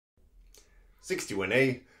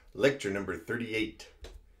CS61A, lecture number 38.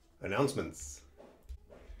 Announcements.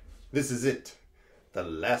 This is it, the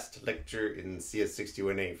last lecture in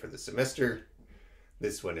CS61A for the semester.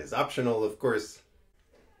 This one is optional, of course,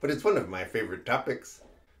 but it's one of my favorite topics,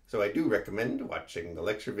 so I do recommend watching the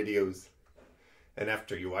lecture videos. And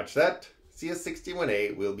after you watch that,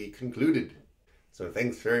 CS61A will be concluded. So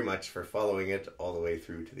thanks very much for following it all the way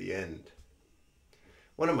through to the end.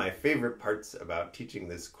 One of my favorite parts about teaching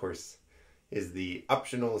this course is the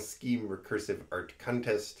optional Scheme Recursive Art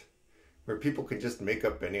Contest, where people can just make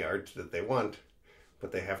up any art that they want,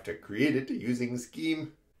 but they have to create it using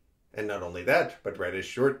Scheme. And not only that, but write a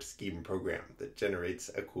short Scheme program that generates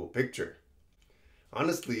a cool picture.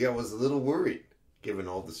 Honestly, I was a little worried, given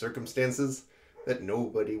all the circumstances, that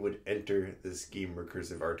nobody would enter the Scheme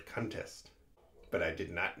Recursive Art Contest. But I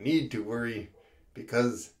did not need to worry,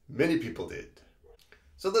 because many people did.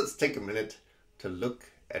 So let's take a minute to look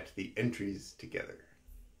at the entries together.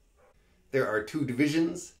 There are two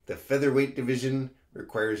divisions. The featherweight division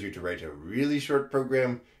requires you to write a really short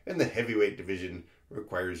program, and the heavyweight division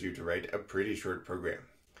requires you to write a pretty short program.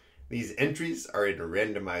 These entries are in a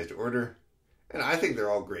randomized order, and I think they're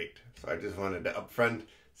all great. So I just wanted to upfront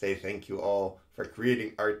say thank you all for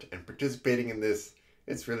creating art and participating in this.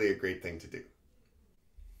 It's really a great thing to do.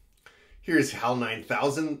 Here's HAL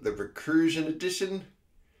 9000, the Recursion Edition.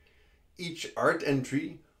 Each art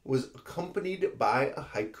entry was accompanied by a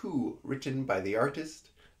haiku written by the artist.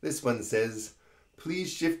 This one says,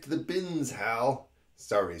 "Please shift the bins, Hal."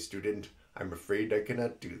 Sorry, student, I'm afraid I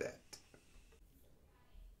cannot do that.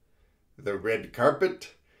 The red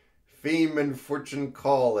carpet. Fame and fortune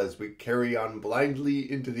call as we carry on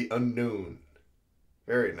blindly into the unknown.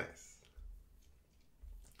 Very nice.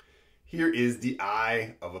 Here is the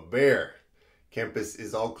eye of a bear. Campus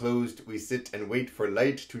is all closed. We sit and wait for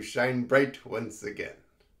light to shine bright once again.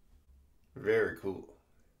 Very cool.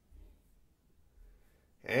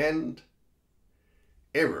 And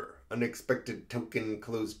error. Unexpected token,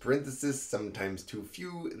 close parenthesis, sometimes too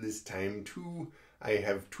few, this time 2. I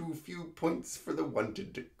have too few points for the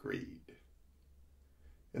wanted grade.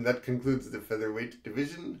 And that concludes the featherweight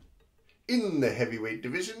division. In the heavyweight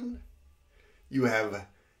division, you have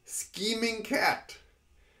scheming cat.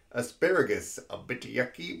 Asparagus, a bit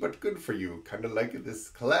yucky, but good for you. Kind of like this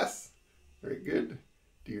class. Very good.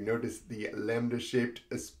 Do you notice the lambda-shaped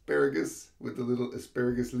asparagus with the little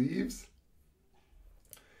asparagus leaves?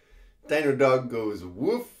 Dino Dog goes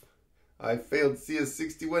woof. I failed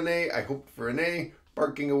CS61A. I hoped for an A.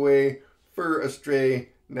 Barking away. Fur astray.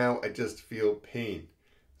 Now I just feel pain.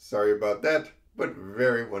 Sorry about that, but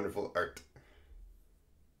very wonderful art.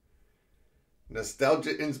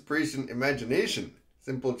 Nostalgia, inspiration, imagination.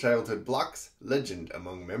 Simple childhood blocks, legend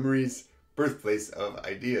among memories, birthplace of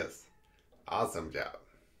ideas. Awesome job.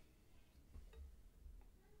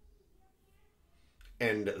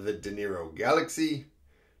 And the De Niro Galaxy.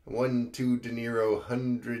 1, 2 De Niro,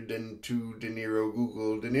 102 De Niro,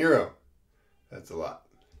 Google De Niro. That's a lot.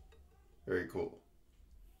 Very cool.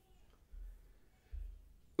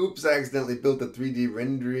 Oops, I accidentally built a 3D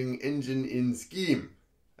rendering engine in Scheme.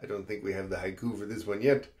 I don't think we have the haiku for this one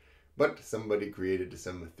yet, but somebody created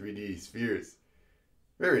some 3D spheres.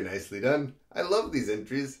 Very nicely done. I love these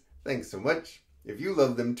entries. Thanks so much. If you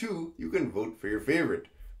love them too, you can vote for your favorite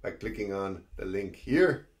by clicking on the link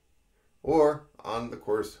here or on the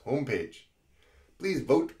course homepage. Please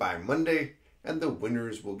vote by Monday, and the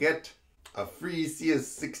winners will get a free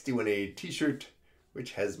CS61A t-shirt,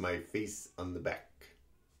 which has my face on the back.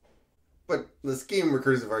 But the Scheme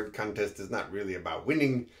Recursive Art Contest is not really about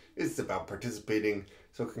winning, it's about participating,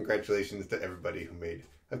 so congratulations to everybody who made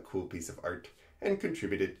a cool piece of art and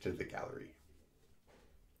contributed to the gallery.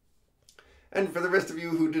 And for the rest of you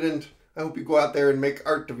who didn't, I hope you go out there and make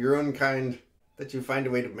art of your own kind, that you find a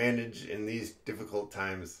way to manage in these difficult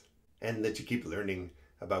times, and that you keep learning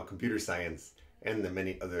about computer science and the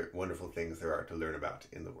many other wonderful things there are to learn about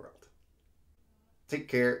in the world. Take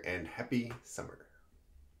care and happy summer.